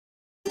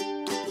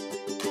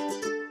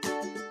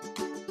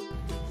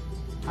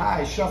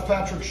Hi, Chef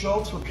Patrick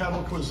Schultz with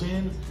Kettle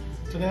Cuisine.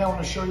 Today I want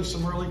to show you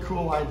some really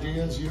cool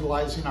ideas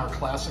utilizing our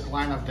classic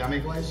line of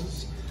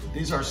demi-glazes.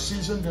 These are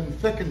seasoned and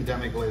thickened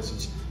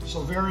demi-glazes,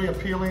 so very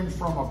appealing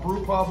from a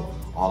brew pub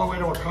all the way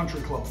to a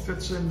country club.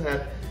 Fits in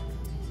that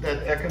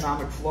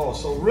economic flow.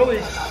 So really,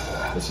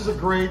 this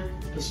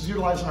is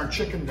utilizing our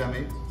chicken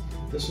demi.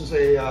 This is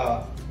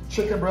a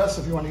chicken breast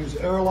if you want to use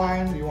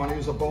airline, you want to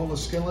use a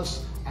boneless,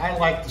 skinless. I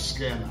like the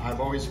skin. I've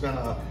always been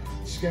a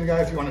skin guy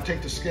if you want to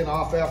take the skin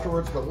off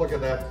afterwards, but look at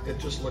that, it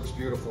just looks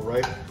beautiful,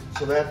 right?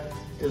 So that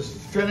is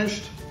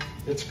finished,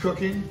 it's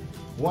cooking,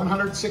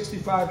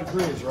 165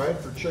 degrees, right,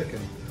 for chicken.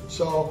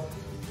 So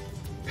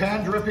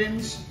pan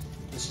drippings,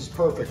 this is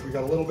perfect. We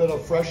got a little bit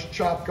of fresh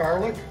chopped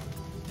garlic.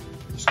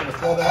 I'm just gonna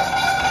throw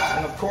that,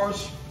 and of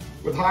course,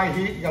 with high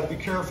heat, you gotta be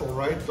careful,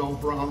 right? Don't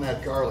brown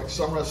that garlic.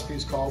 Some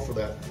recipes call for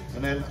that.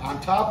 And then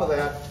on top of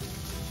that,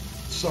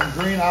 some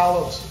green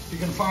olives. If you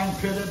can find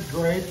pitted,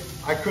 great.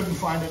 I couldn't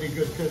find any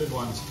good pitted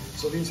ones.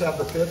 So these have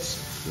the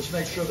pits. Just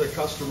make sure the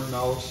customer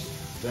knows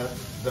that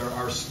there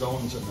are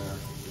stones in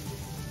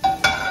there.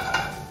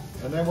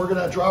 And then we're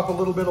gonna drop a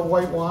little bit of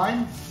white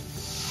wine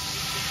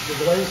to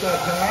glaze that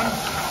pan.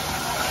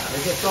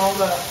 It gets all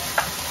that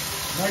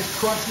nice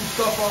crunchy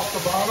stuff off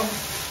the bottom.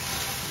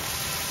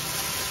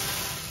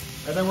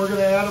 And then we're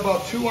gonna add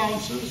about 2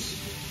 ounces.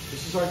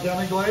 This is our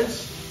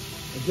demi-glaze.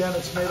 Again,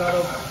 it's made out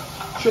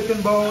of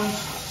chicken bones,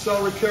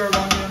 celery, carrot,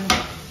 onion,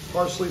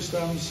 parsley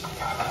stems,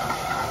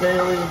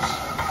 bay leaves.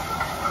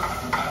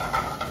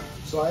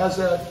 So as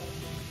that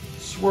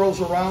swirls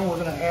around, we're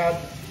gonna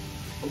add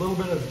a little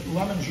bit of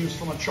lemon juice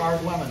from a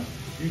charred lemon.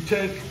 You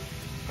take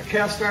a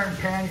cast iron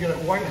pan, get it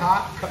white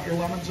hot, cut your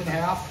lemons in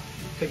half.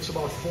 Takes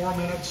about 4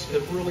 minutes.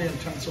 It really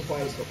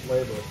intensifies the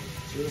flavor.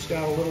 So you're just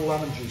gonna add a little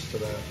lemon juice to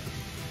that.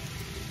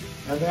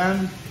 And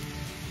then,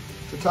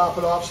 to top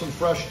it off, some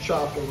fresh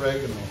chopped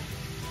oregano.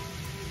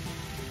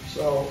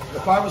 So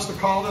if I was to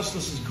call this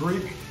is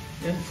Greek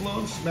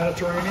influence,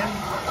 Mediterranean.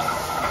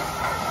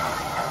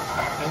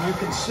 And you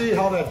can see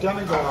how that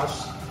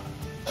demi-glace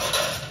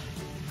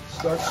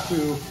starts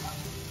to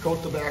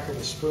coat the back of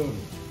the spoon.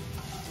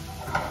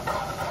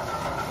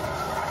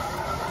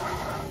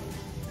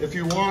 If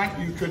you want,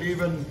 you could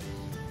even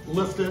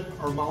lift it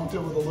or mount it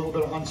with a little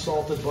bit of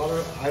unsalted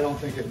butter. I don't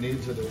think it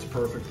needs it. It's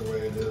perfect the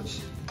way it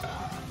is.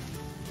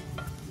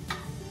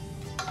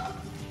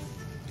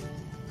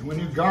 And when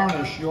you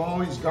garnish, you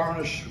always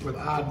garnish with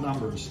odd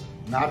numbers.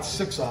 Not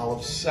 6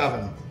 olives,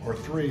 7 or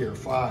 3 or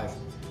 5.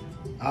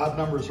 Odd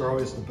numbers are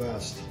always the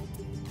best.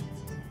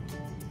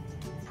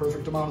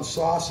 Perfect amount of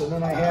sauce. And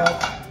then I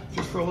have,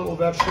 just for a little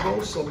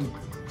vegetables, some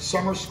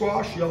summer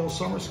squash, yellow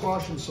summer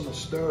squash, and some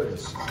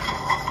asparagus.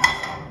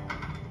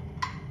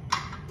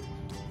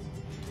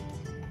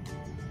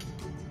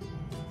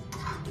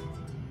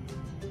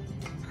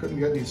 Couldn't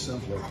get any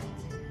simpler.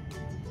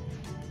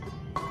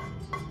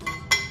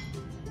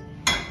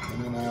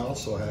 And then I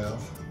also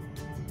have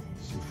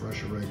some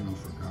fresh oregano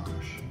for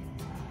garnish.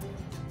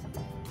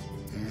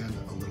 And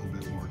a little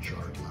bit more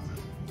charred lemon.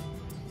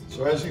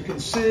 So as you can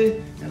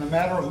see, in a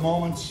matter of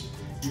moments,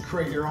 you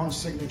create your own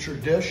signature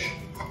dish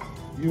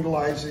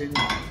utilizing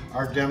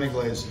our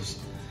demi-glazes.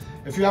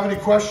 If you have any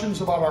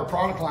questions about our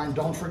product line,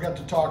 don't forget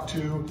to talk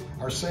to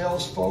our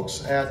sales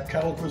folks at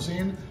Kettle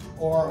Cuisine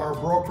or our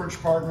brokerage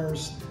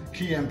partners,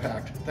 Key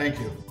Impact. Thank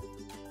you.